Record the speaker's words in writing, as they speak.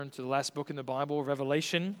To the last book in the Bible,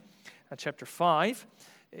 Revelation, chapter 5,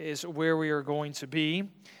 is where we are going to be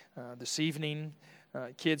this evening.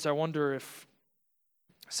 Kids, I wonder if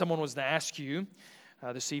someone was to ask you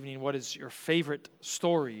this evening, what is your favorite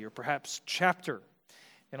story or perhaps chapter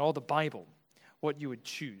in all the Bible, what you would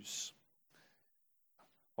choose.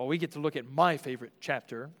 Well, we get to look at my favorite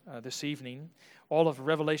chapter this evening. All of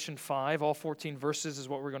Revelation 5, all 14 verses is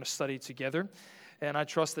what we're going to study together. And I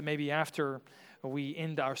trust that maybe after we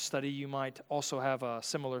end our study, you might also have a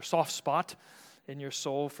similar soft spot in your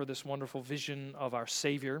soul for this wonderful vision of our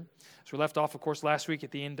Savior. So we left off, of course, last week at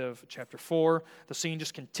the end of chapter 4. The scene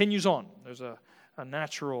just continues on. There's a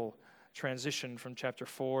natural transition from chapter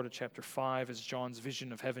 4 to chapter 5 as John's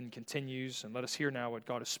vision of heaven continues. And let us hear now what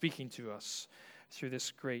God is speaking to us through this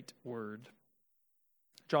great word.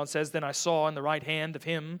 John says, "Then I saw in the right hand of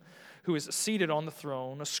him who is seated on the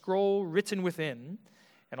throne a scroll written within,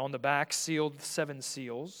 and on the back sealed with 7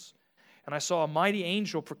 seals. And I saw a mighty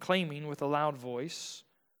angel proclaiming with a loud voice,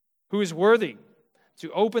 'Who is worthy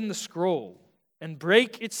to open the scroll and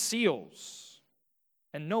break its seals?'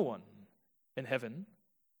 And no one in heaven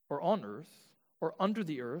or on earth or under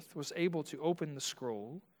the earth was able to open the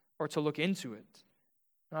scroll or to look into it.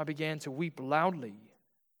 And I began to weep loudly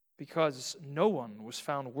because no one was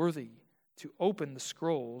found worthy to open the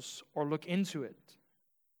scrolls or look into it.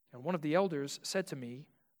 And one of the elders said to me,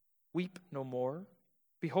 'Weep no more.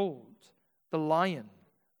 Behold, the Lion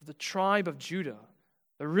of the tribe of Judah,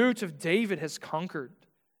 the Root of David, has conquered,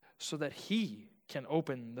 so that he can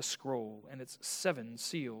open the scroll and its 7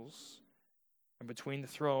 seals.' And between the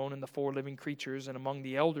throne and the 4 living creatures and among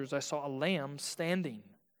the elders I saw a lamb standing,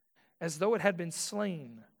 as though it had been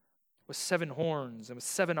slain, with 7 horns and with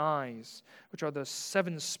 7 eyes, which are the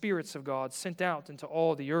 7 spirits of God sent out into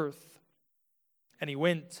all the earth. And he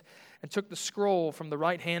went and took the scroll from the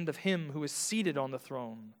right hand of him who is seated on the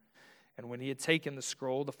throne. And when he had taken the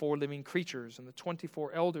scroll, the 4 living creatures and the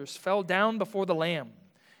 24 elders fell down before the Lamb,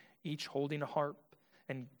 each holding a harp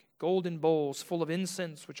and golden bowls full of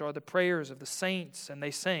incense, which are the prayers of the saints. And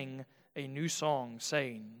they sang a new song,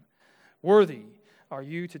 saying, 'Worthy are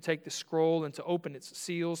you to take the scroll and to open its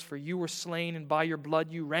seals, for you were slain, and by your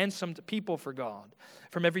blood you ransomed people for God,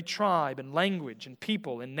 from every tribe and language and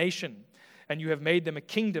people and nation. And you have made them a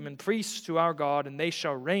kingdom and priests to our God, and they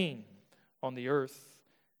shall reign on the earth.'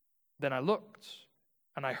 Then I looked,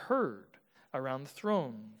 and I heard around the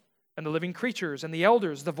throne and the living creatures and the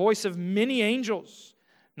elders the voice of many angels,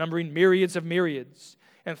 numbering myriads of myriads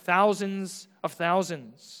and thousands of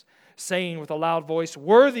thousands, saying with a loud voice,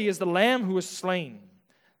 'Worthy is the Lamb who was slain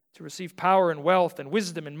to receive power and wealth and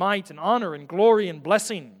wisdom and might and honor and glory and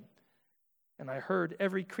blessing.' And I heard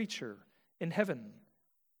every creature in heaven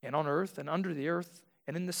and on earth and under the earth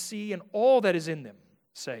and in the sea and all that is in them,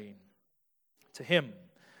 saying, 'To him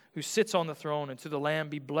who sits on the throne and to the Lamb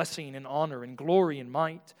be blessing and honor and glory and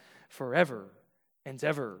might forever and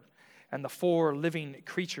ever.' And the 4 living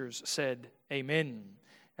creatures said, 'Amen.'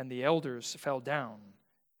 And the elders fell down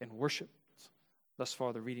and worshiped." Thus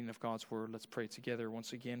far, the reading of God's word. Let's pray together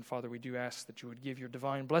once again. Father, we do ask that you would give your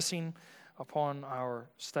divine blessing upon our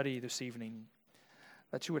study this evening,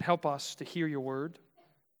 that you would help us to hear your word,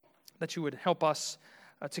 that you would help us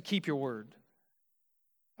to keep your word,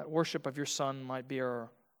 that worship of your Son might be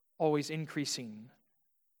our always increasing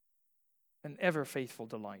and ever faithful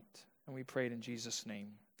delight. And we pray it in Jesus'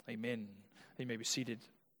 name. Amen. You may be seated.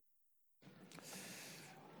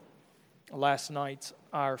 Last night,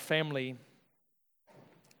 our family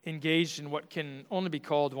engaged in what can only be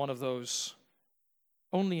called one of those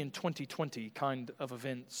only in 2020 kind of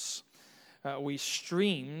events. We live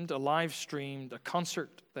streamed a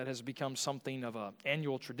concert that has become something of an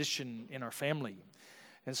annual tradition in our family.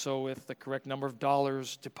 And so with the correct number of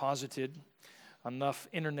dollars deposited, enough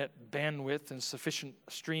internet bandwidth, and sufficient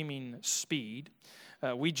streaming speed,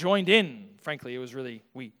 we joined in. Frankly,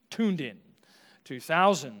 we tuned in to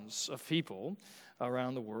thousands of people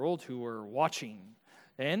around the world who were watching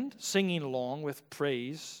and singing along with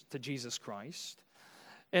praise to Jesus Christ.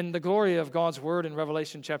 And the glory of God's word in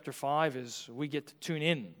Revelation chapter 5 is we get to tune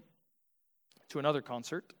in to another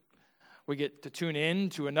concert. We get to tune in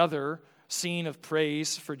to another scene of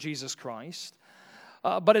praise for Jesus Christ.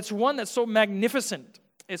 But it's one that's so magnificent.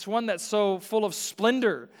 It's one that's so full of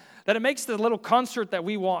splendor that it makes the little concert that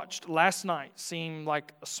we watched last night seem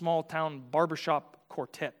like a small-town barbershop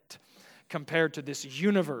quartet compared to this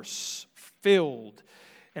universe filled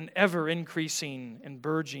and ever-increasing and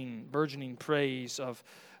burgeoning praise of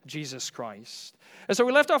Jesus Christ. And so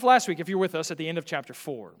we left off last week, if you're with us, at the end of chapter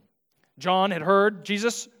 4. John had heard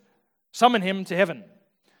Jesus summon him to heaven.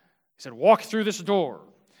 He said, "Walk through this door."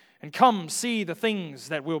 and come see the things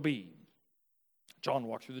that will be. John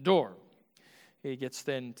walked through the door. He gets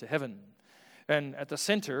then to heaven. And at the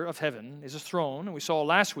center of heaven is a throne. And we saw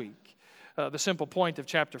last week the simple point of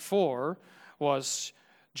chapter 4 was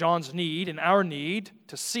John's need and our need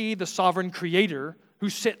to see the sovereign Creator who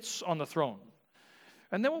sits on the throne.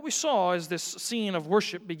 And then what we saw is this scene of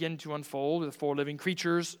worship begin to unfold. The 4 living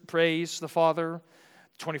creatures praise the Father.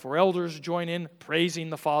 24 elders join in praising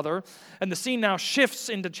the Father. And the scene now shifts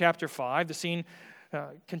into chapter 5. The scene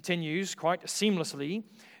continues quite seamlessly.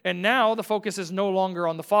 And now the focus is no longer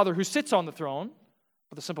on the Father who sits on the throne.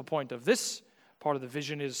 But the simple point of this part of the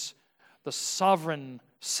vision is the sovereign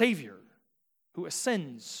Savior who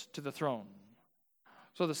ascends to the throne.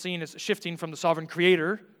 So the scene is shifting from the sovereign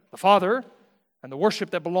Creator, the Father, and the worship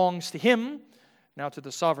that belongs to Him, now to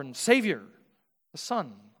the sovereign Savior, the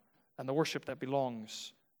Son, and the worship that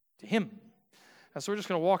belongs to Him. And so we're just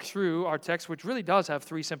going to walk through our text, which really does have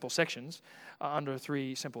 3 simple sections under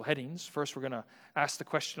 3 simple headings. First, we're going to ask the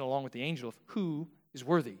question along with the angel of who is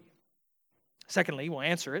worthy. Secondly, we'll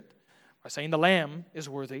answer it by saying the Lamb is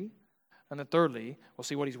worthy. And then thirdly, we'll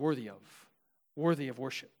see what He's worthy of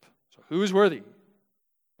worship. So who is worthy?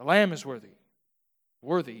 The Lamb is worthy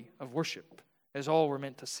of worship, is all we're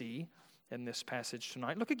meant to see in this passage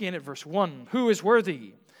tonight. Look again at verse 1. Who is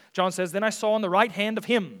worthy? John says, "Then I saw on the right hand of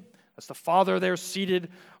Him," that's the Father there seated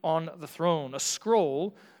on the throne, "a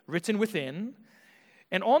scroll written within,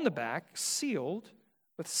 and on the back sealed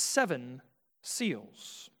with 7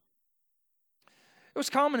 seals." It was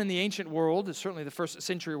common in the ancient world, certainly the first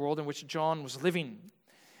century world in which John was living,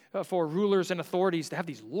 for rulers and authorities to have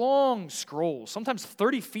these long scrolls, sometimes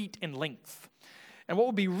 30 feet in length. And what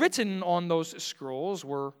would be written on those scrolls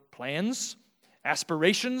were plans,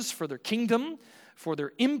 aspirations for their kingdom, for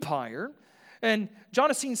their empire. And John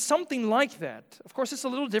has seen something like that. Of course, it's a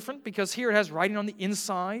little different because here it has writing on the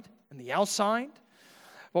inside and the outside.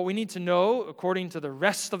 What we need to know, according to the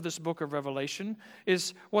rest of this book of Revelation,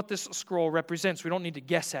 is what this scroll represents. We don't need to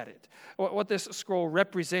guess at it. What this scroll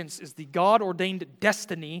represents is the God-ordained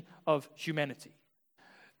destiny of humanity.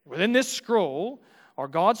 Within this scroll are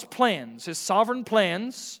God's plans, His sovereign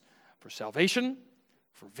plans for salvation,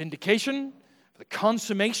 for vindication, for the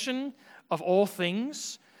consummation of all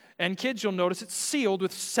things. And kids, you'll notice it's sealed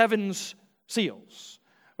with 7 seals,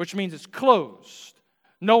 which means it's closed.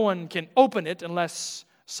 No one can open it unless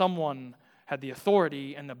someone had the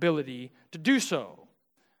authority and ability to do so.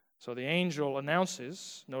 So the angel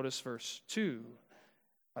announces, notice verse 2,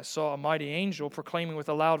 "I saw a mighty angel proclaiming with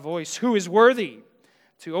a loud voice, 'Who is worthy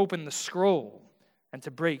to open the scroll and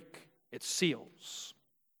to break its seals?'"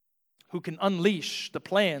 Who can unleash the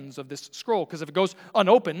plans of this scroll? Because if it goes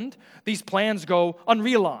unopened, these plans go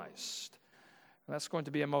unrealized. And that's going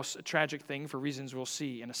to be a most tragic thing for reasons we'll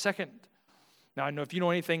see in a second. Now, I know if you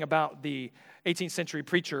know anything about the 18th century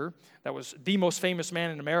preacher that was the most famous man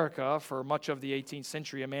in America for much of the 18th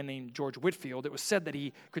century, a man named George Whitefield, it was said that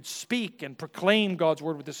he could speak and proclaim God's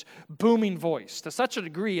word with this booming voice to such a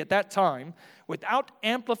degree at that time, without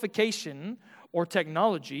amplification or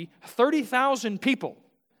technology, 30,000 people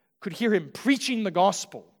could hear him preaching the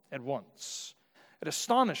gospel at once. It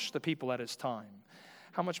astonished the people at his time.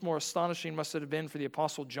 How much more astonishing must it have been for the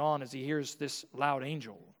Apostle John as he hears this loud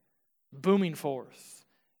angel booming forth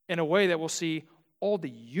in a way that we'll see all the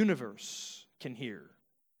universe can hear.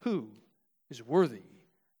 Who is worthy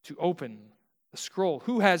to open the scroll?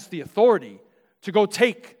 Who has the authority to go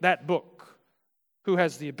take that book? Who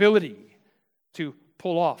has the ability to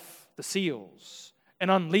pull off the seals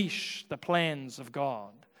and unleash the plans of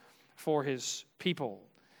God for His people?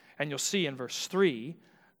 And you'll see in verse 3,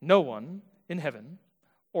 no one in heaven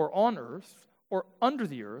or on earth or under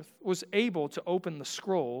the earth was able to open the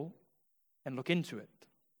scroll and look into it.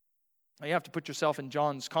 Now you have to put yourself in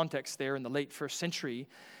John's context there in the late 1st century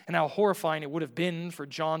and how horrifying it would have been for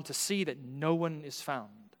John to see that no one is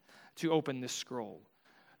found to open this scroll.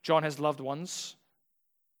 John has loved ones,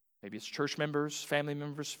 maybe it's church members, family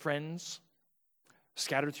members, friends,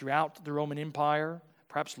 scattered throughout the Roman Empire,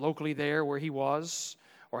 perhaps locally there where he was,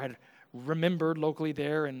 or had remembered locally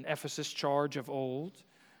there in Ephesus charge of old.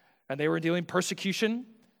 And they were dealing persecution,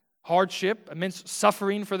 hardship, immense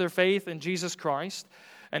suffering for their faith in Jesus Christ.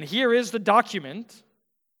 And here is the document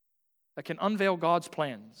that can unveil God's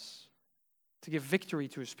plans to give victory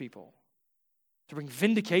to His people, to bring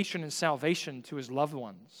vindication and salvation to His loved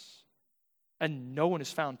ones. And no one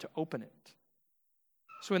is found to open it.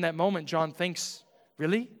 So in that moment, John thinks,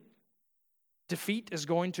 really? Defeat is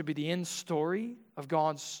going to be the end story of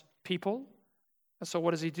God's people? And so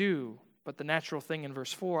what does he do? But the natural thing in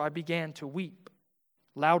verse 4, "I began to weep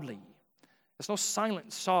loudly." There's no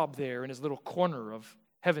silent sob there in his little corner of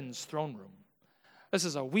heaven's throne room. This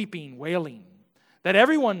is a weeping, wailing that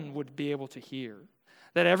everyone would be able to hear,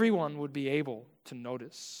 that everyone would be able to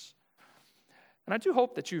notice. And I do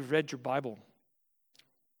hope that you've read your Bible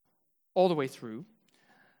all the way through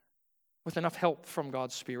with enough help from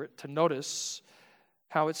God's Spirit to notice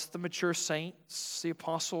how it's the mature saints, the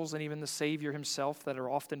apostles, and even the Savior himself that are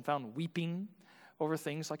often found weeping over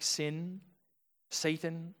things like sin,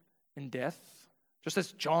 Satan, and death. Just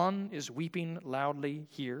as John is weeping loudly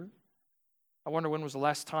here. I wonder when was the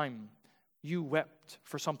last time you wept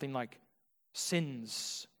for something like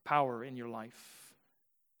sin's power in your life,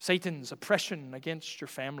 Satan's oppression against your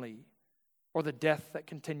family, or the death that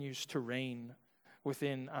continues to reign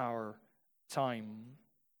within our time.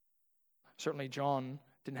 Certainly John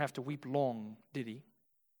didn't have to weep long, did he?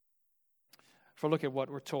 For look at what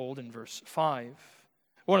we're told in verse 5.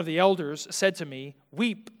 One of the elders said to me,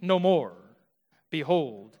 "Weep no more.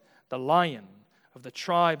 Behold, the Lion of the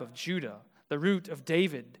tribe of Judah, the Root of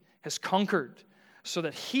David, has conquered, so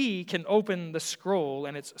that he can open the scroll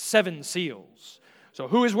and its 7 seals." So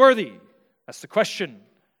who is worthy? That's the question.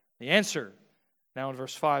 The answer, now in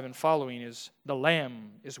verse 5 and following, is the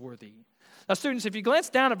Lamb is worthy. Now students, if you glance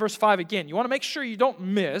down at verse 5 again, you want to make sure you don't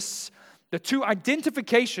miss the 2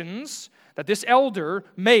 identifications that this elder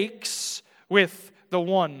makes with the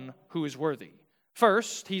one who is worthy.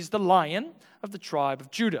 First, he's the Lion of the tribe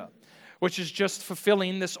of Judah, which is just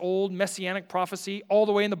fulfilling this old messianic prophecy all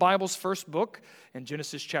the way in the Bible's first book, in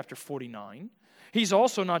Genesis chapter 49. He's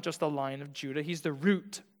also not just the Lion of Judah, he's the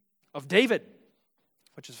Root of David,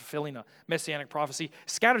 which is fulfilling a messianic prophecy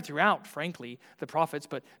scattered throughout, frankly, the prophets,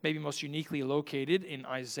 but maybe most uniquely located in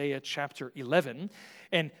Isaiah chapter 11.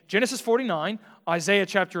 And Genesis 49, Isaiah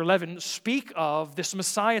chapter 11 speak of this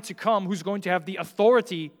Messiah to come who's going to have the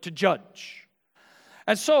authority to judge.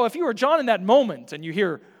 And so if you were John in that moment and you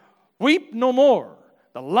hear, "Weep no more,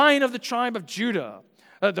 the Lion of the tribe of Judah,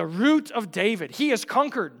 the Root of David, he has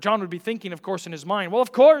conquered," John would be thinking, of course, in his mind, well,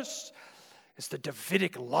 of course, it's the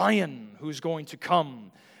Davidic Lion who's going to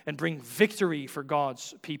come and bring victory for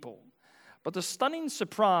God's people. But the stunning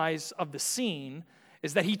surprise of the scene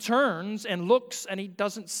is that he turns and looks and he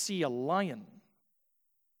doesn't see a lion.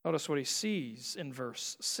 Notice what he sees in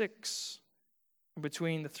verse 6.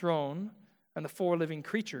 Between the throne and the 4 living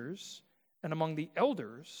creatures and among the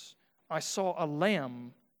elders, I saw a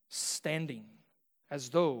lamb standing as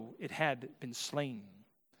though it had been slain.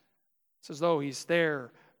 It's as though he's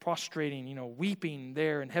there prostrating, weeping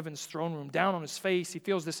there in heaven's throne room, down on his face. He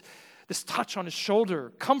feels this touch on his shoulder,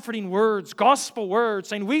 comforting words, gospel words,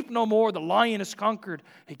 saying, "Weep no more, the Lion is conquered."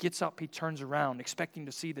 He gets up, he turns around, expecting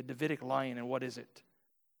to see the Davidic Lion, and what is it?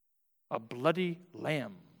 A bloody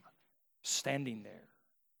lamb standing there.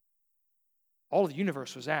 All of the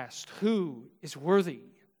universe was asked, who is worthy?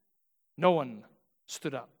 No one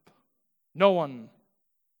stood up. No one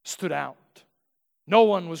stood out. No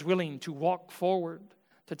one was willing to walk forward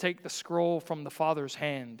to take the scroll from the Father's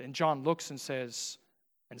hand. And John looks and says,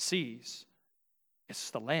 and sees,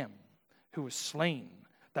 it's the Lamb who was slain.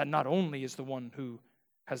 That not only is the one who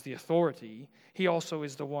has the authority, he also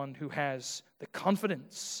is the one who has the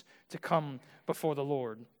confidence to come before the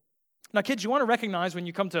Lord. Now, kids, you want to recognize when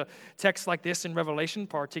you come to texts like this in Revelation,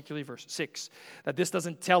 particularly verse 6, that this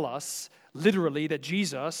doesn't tell us literally that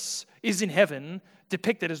Jesus is in heaven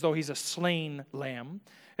depicted as though he's a slain lamb.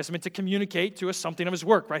 It's meant to communicate to us something of his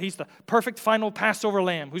work, right? He's the perfect final Passover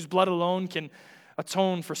lamb whose blood alone can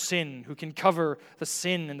atone for sin, who can cover the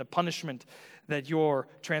sin and the punishment that your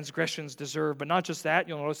transgressions deserve. But not just that,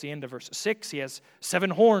 you'll notice the end of verse 6, he has 7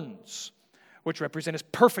 horns, which represent his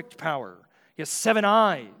perfect power. He has 7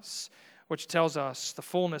 eyes, which tells us the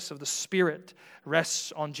fullness of the Spirit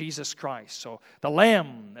rests on Jesus Christ. So the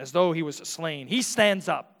Lamb, as though he was slain, he stands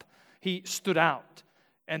up, he stood out.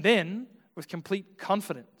 And then, with complete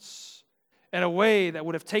confidence, in a way that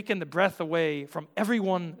would have taken the breath away from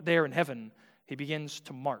everyone there in heaven, he begins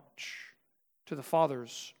to march to the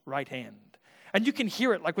Father's right hand. And you can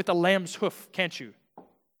hear it like with the lamb's hoof, can't you?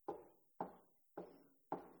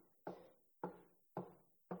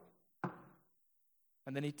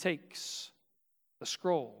 And then he takes the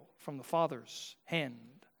scroll from the Father's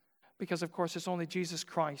hand. Because, of course, it's only Jesus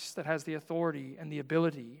Christ that has the authority and the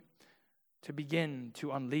ability to begin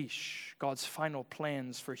to unleash God's final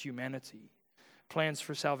plans for humanity. Plans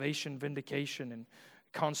for salvation, vindication, and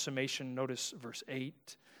consummation. Notice verse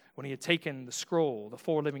 8. When he had taken the scroll, the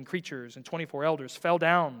 4 living creatures and 24 elders fell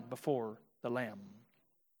down before the Lamb.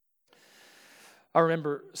 I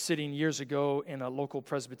remember sitting years ago in a local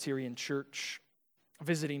Presbyterian church,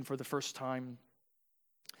 visiting for the first time,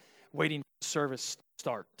 waiting for the service to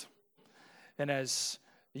start. And as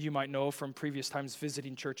You might know from previous times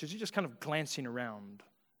visiting churches, you're just kind of glancing around,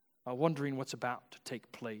 wondering what's about to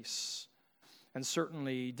take place. And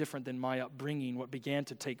certainly different than my upbringing, what began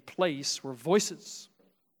to take place were voices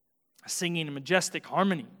singing in majestic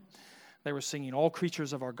harmony. They were singing, "All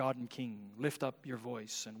creatures of our God and King, lift up your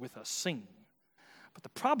voice and with us sing." But the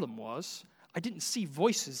problem was, I didn't see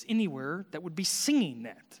voices anywhere that would be singing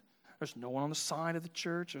that. There's no one on the side of the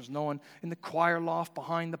church. There's no one in the choir loft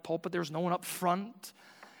behind the pulpit. There's no one up front.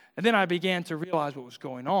 And then I began to realize what was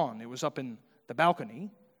going on. It was up in the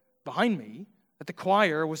balcony behind me that the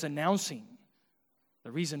choir was announcing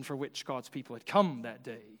the reason for which God's people had come that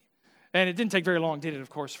day. And it didn't take very long, did it, of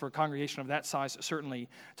course, for a congregation of that size, certainly,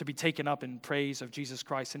 to be taken up in praise of Jesus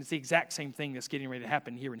Christ. And it's the exact same thing that's getting ready to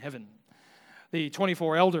happen here in heaven. The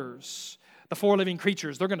 24 elders, the 4 living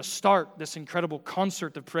creatures, they're going to start this incredible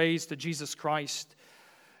concert of praise to Jesus Christ.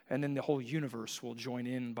 And then the whole universe will join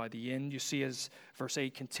in by the end. You see, as verse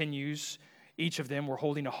 8 continues, each of them were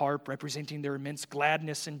holding a harp representing their immense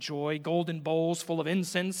gladness and joy, golden bowls full of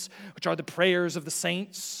incense, which are the prayers of the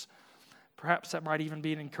saints. Perhaps that might even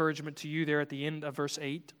be an encouragement to you there at the end of verse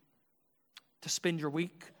 8, to spend your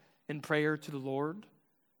week in prayer to the Lord.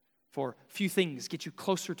 For few things get you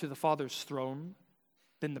closer to the Father's throne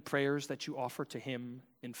than the prayers that you offer to Him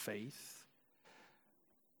in faith.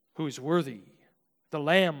 Who is worthy? The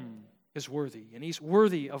Lamb is worthy, and He's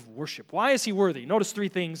worthy of worship. Why is He worthy? Notice 3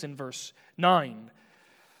 things in verse 9.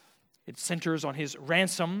 It centers on His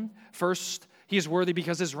ransom. First, He is worthy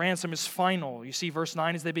because His ransom is final. You see verse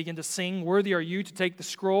 9 as they begin to sing, "Worthy are you to take the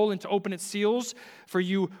scroll and to open its seals, for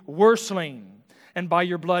you were slain, and by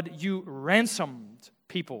your blood you ransomed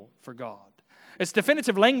people for God." It's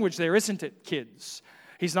definitive language there, isn't it, kids?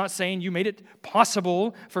 He's not saying you made it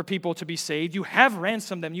possible for people to be saved. You have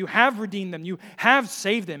ransomed them. You have redeemed them. You have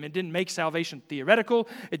saved them. It didn't make salvation theoretical.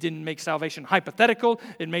 It didn't make salvation hypothetical.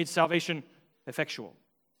 It made salvation effectual.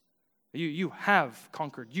 You have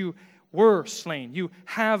conquered. You were slain. You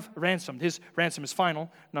have ransomed. His ransom is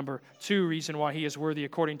final. Number 2 reason why He is worthy,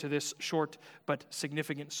 according to this short but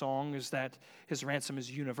significant song, is that His ransom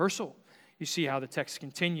is universal. You see how the text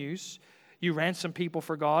continues. You ransom people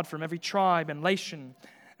for God from every tribe and nation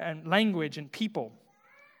and language and people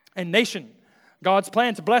and nation. God's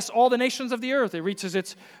plan to bless all the nations of the earth, it reaches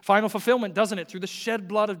its final fulfillment, doesn't it? Through the shed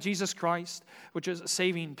blood of Jesus Christ, which is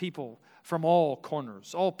saving people from all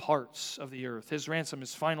corners, all parts of the earth. His ransom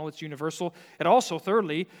is final, it's universal. And also,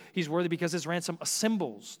 thirdly, He's worthy because His ransom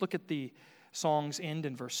assembles. Look at the song's end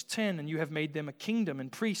in verse 10. "And you have made them a kingdom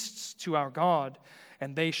and priests to our God,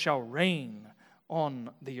 and they shall reign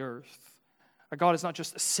on the earth." Our God is not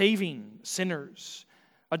just saving sinners,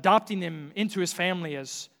 adopting them into His family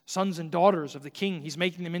as sons and daughters of the King. He's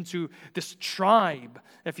making them into this tribe,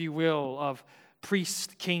 if you will, of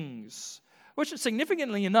priest kings. Which is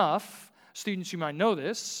significantly enough, students, you might know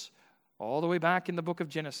this, all the way back in the book of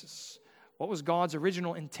Genesis. What was God's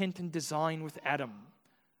original intent and design with Adam?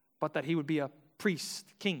 But that he would be a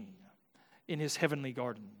priest king in His heavenly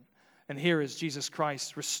garden. And here is Jesus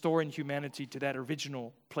Christ restoring humanity to that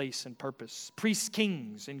original place and purpose. Priests,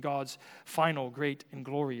 kings in God's final, great, and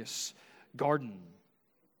glorious garden.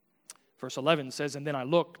 Verse 11 says, "And then I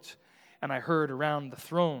looked, and I heard around the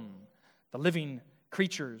throne the living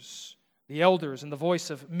creatures, the elders, and the voice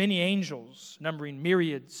of many angels, numbering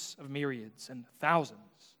myriads of myriads and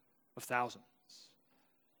thousands of thousands."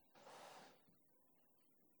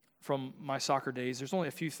 From my soccer days, there's only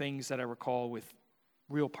a few things that I recall with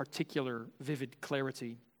real particular, vivid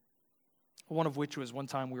clarity. One of which was one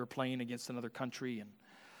time we were playing against another country, and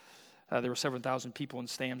there were several thousand people in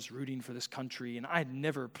stands rooting for this country, and I had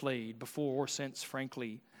never played before or since,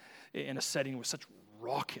 frankly, in a setting with such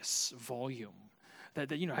raucous volume that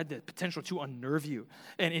had the potential to unnerve you.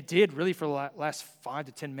 And it did, really, for the last 5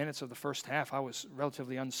 to 10 minutes of the first half. I was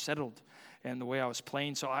relatively unsettled in the way I was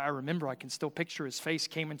playing. So I remember, I can still picture his face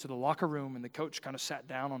came into the locker room, and the coach kind of sat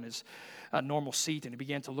down on his normal seat, and he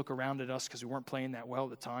began to look around at us because we weren't playing that well at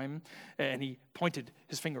the time. And he pointed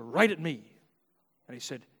his finger right at me, and he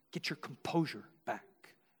said, "Get your composure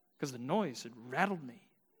back," because the noise had rattled me.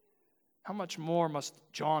 How much more must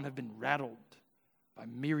John have been rattled by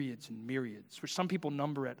myriads and myriads, which some people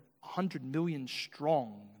number at 100 million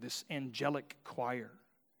strong, this angelic choir,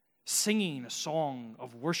 singing a song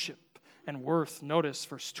of worship and worth. Notice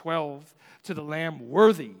verse 12, "To the Lamb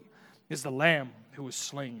worthy is the Lamb who was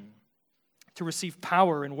slain, to receive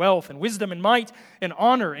power and wealth and wisdom and might and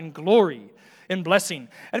honor and glory and blessing."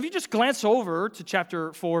 And if you just glance over to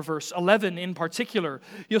chapter 4, verse 11 in particular,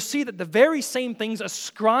 you'll see that the very same things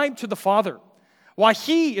ascribed to the Father, why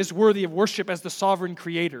He is worthy of worship as the sovereign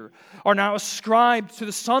creator, are now ascribed to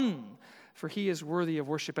the Son for he is worthy of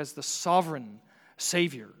worship as the sovereign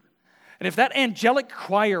Savior. And if that angelic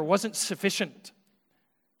choir wasn't sufficient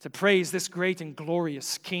to praise this great and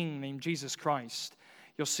glorious King named Jesus Christ,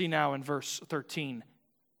 you'll see now in verse 13,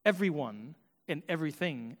 everyone and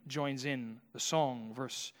everything joins in the song.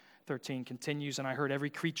 Verse 13 continues, and I heard every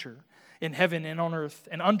creature in heaven and on earth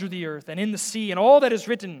and under the earth and in the sea and all that is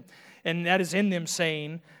written and that is in them,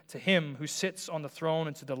 saying, to him who sits on the throne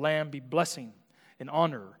and to the Lamb be blessing and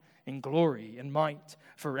honor and glory and might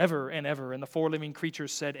forever and ever. And the four living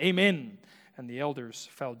creatures said, Amen. And the elders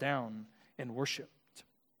fell down and worshiped.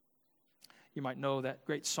 You might know that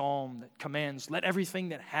great psalm that commands, let everything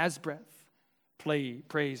that has breath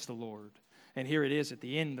praise the Lord. And here it is at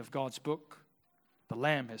the end of God's book. The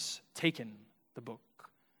Lamb has taken the book.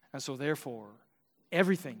 And so therefore,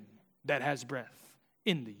 everything that has breath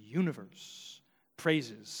in the universe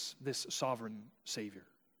praises this sovereign Savior.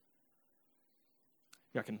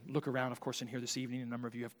 I can look around, of course, in here this evening. A number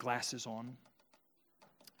of you have glasses on.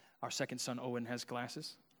 Our second son, Owen, has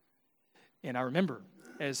glasses. And I remember,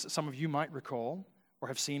 as some of you might recall, or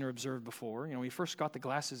have seen or observed before, when he first got the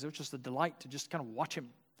glasses, it was just a delight to just kind of watch him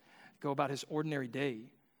go about his ordinary day,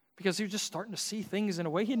 because he was just starting to see things in a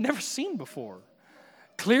way he had never seen before,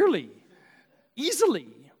 clearly, easily.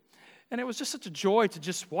 And it was just such a joy to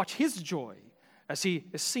just watch his joy as he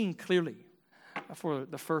is seen clearly for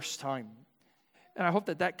the first time. And I hope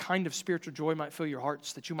that that kind of spiritual joy might fill your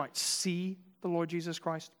hearts, that you might see the Lord Jesus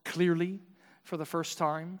Christ clearly for the first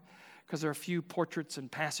time, because there are a few portraits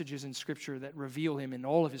and passages in Scripture that reveal him in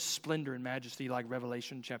all of his splendor and majesty, like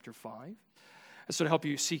Revelation chapter 5. And so to help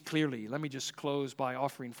you see clearly, let me just close by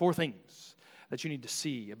offering 4 things that you need to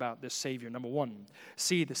see about this Savior. Number 1,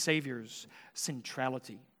 see the Savior's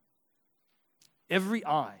centrality. Every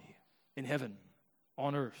eye in heaven,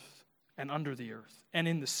 on earth, and under the earth, and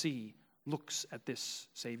in the sea looks at this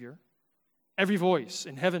Savior. Every voice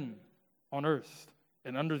in heaven, on earth,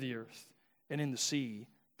 and under the earth, and in the sea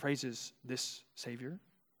praises this Savior.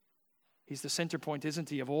 He's the center point, isn't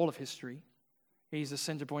he, of all of history? He's the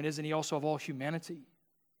center point, isn't he, also of all humanity?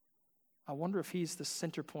 I wonder if he's the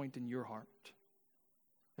center point in your heart.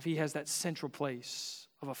 If he has that central place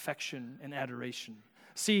of affection and adoration.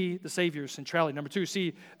 See the Savior's centrality. Number 2,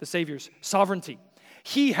 see the Savior's sovereignty.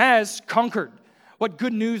 He has conquered. What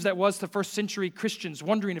good news that was to first century Christians,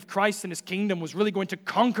 wondering if Christ and his kingdom was really going to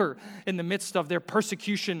conquer in the midst of their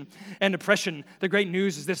persecution and oppression. The great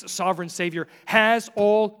news is this sovereign Savior has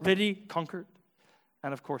already conquered.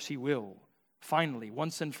 And of course, he will finally,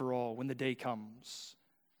 once and for all, when the day comes,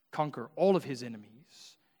 conquer all of his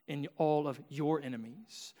enemies and all of your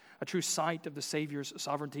enemies. A true sight of the Savior's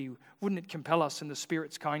sovereignty, wouldn't it compel us in the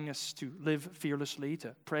Spirit's kindness to live fearlessly,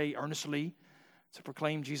 to pray earnestly, to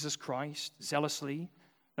proclaim Jesus Christ zealously?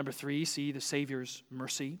 Number 3, see the Savior's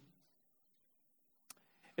mercy.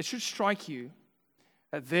 It should strike you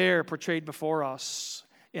that there, portrayed before us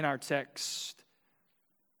in our text,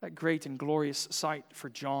 that great and glorious sight for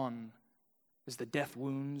John is the death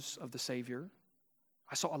wounds of the Savior.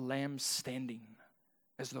 I saw a lamb standing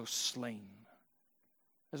as though slain.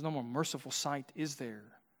 There's no more merciful sight, is there,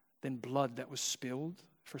 than blood that was spilled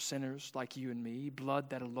for sinners like you and me,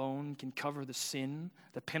 blood that alone can cover the sin,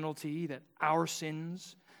 the penalty that our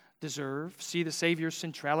sins deserve. See the Savior's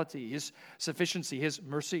centrality, his sufficiency, his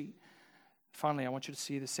mercy. Finally, I want you to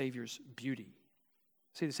see the Savior's beauty.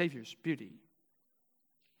 See the Savior's beauty.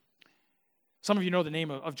 Some of you know the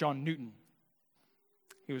name of John Newton.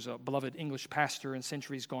 He was a beloved English pastor in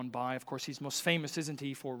centuries gone by. Of course, he's most famous, isn't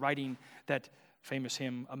he, for writing that famous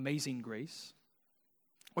hymn, Amazing Grace.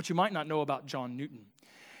 What you might not know about John Newton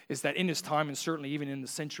is that in his time, and certainly even in the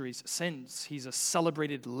centuries since, he's a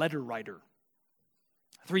celebrated letter writer.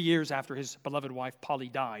 3 years after his beloved wife Polly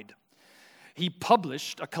died, he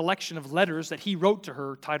published a collection of letters that he wrote to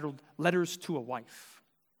her titled Letters to a Wife.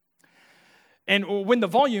 And when the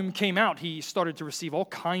volume came out, he started to receive all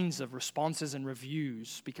kinds of responses and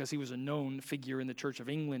reviews because he was a known figure in the Church of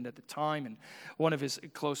England at the time, and one of his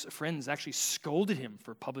close friends actually scolded him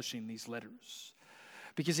for publishing these letters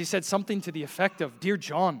because he said something to the effect of, "Dear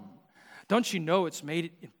John, don't you know it's made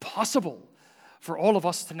it impossible for all of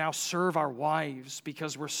us to now serve our wives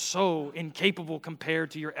because we're so incapable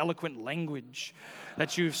compared to your eloquent language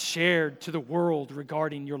that you've shared to the world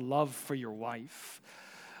regarding your love for your wife."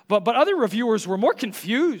 But other reviewers were more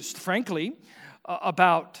confused, frankly,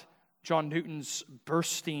 about John Newton's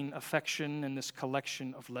bursting affection in this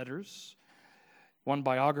collection of letters. One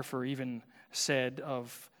biographer even said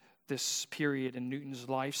of this period in Newton's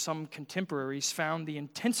life, some contemporaries found the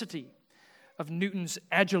intensity of Newton's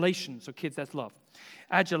adulation, so kids, that's love,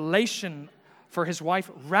 adulation for his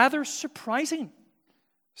wife rather surprising.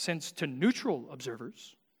 since to neutral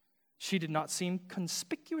observers, she did not seem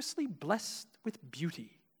conspicuously blessed with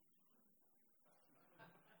beauty.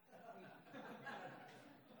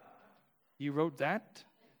 You wrote that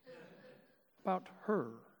about her.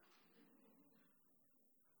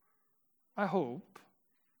 I hope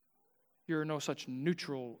you're no such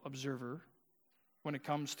neutral observer when it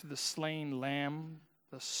comes to the slain lamb,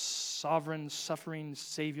 the sovereign, suffering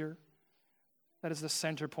Savior. That is the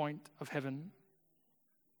center point of heaven.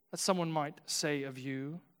 That someone might say of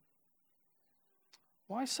you,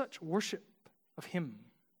 why such worship of him?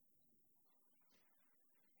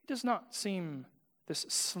 He does not seem this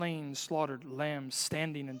slain, slaughtered lamb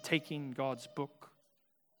standing and taking God's book,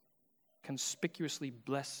 conspicuously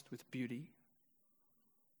blessed with beauty.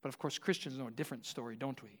 But of course, Christians know a different story,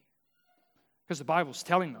 don't we? Because the Bible's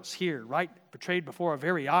telling us here, right, portrayed before our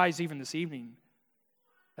very eyes even this evening,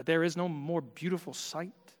 that there is no more beautiful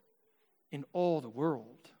sight in all the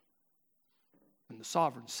world than the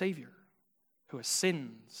sovereign Savior who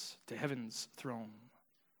ascends to heaven's throne,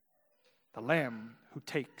 the Lamb who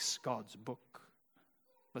takes God's book.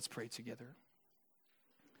 Let's pray together.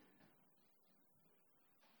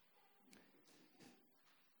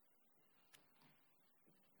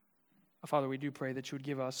 Father, we do pray that you would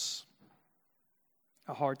give us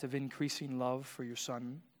a heart of increasing love for your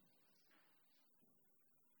Son,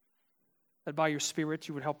 that by your Spirit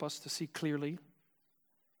you would help us to see clearly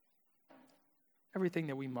everything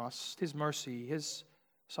that we must, his mercy, his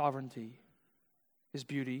sovereignty, his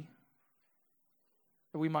beauty,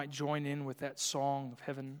 that we might join in with that song of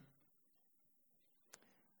heaven,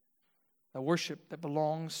 the worship that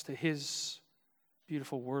belongs to his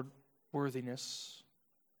beautiful worthiness.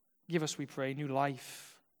 Give us, we pray, new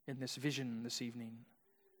life in this vision this evening,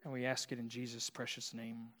 and we ask it in Jesus' precious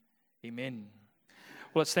name. Amen.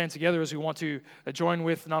 Well, let's stand together as we want to join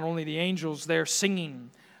with not only the angels there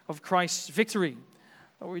singing of Christ's victory,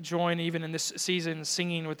 but we join even in this season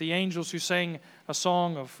singing with the angels who sang a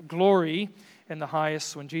song of glory in the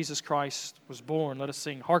highest when Jesus Christ was born. Let us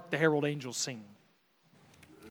sing, "Hark the Herald Angels Sing."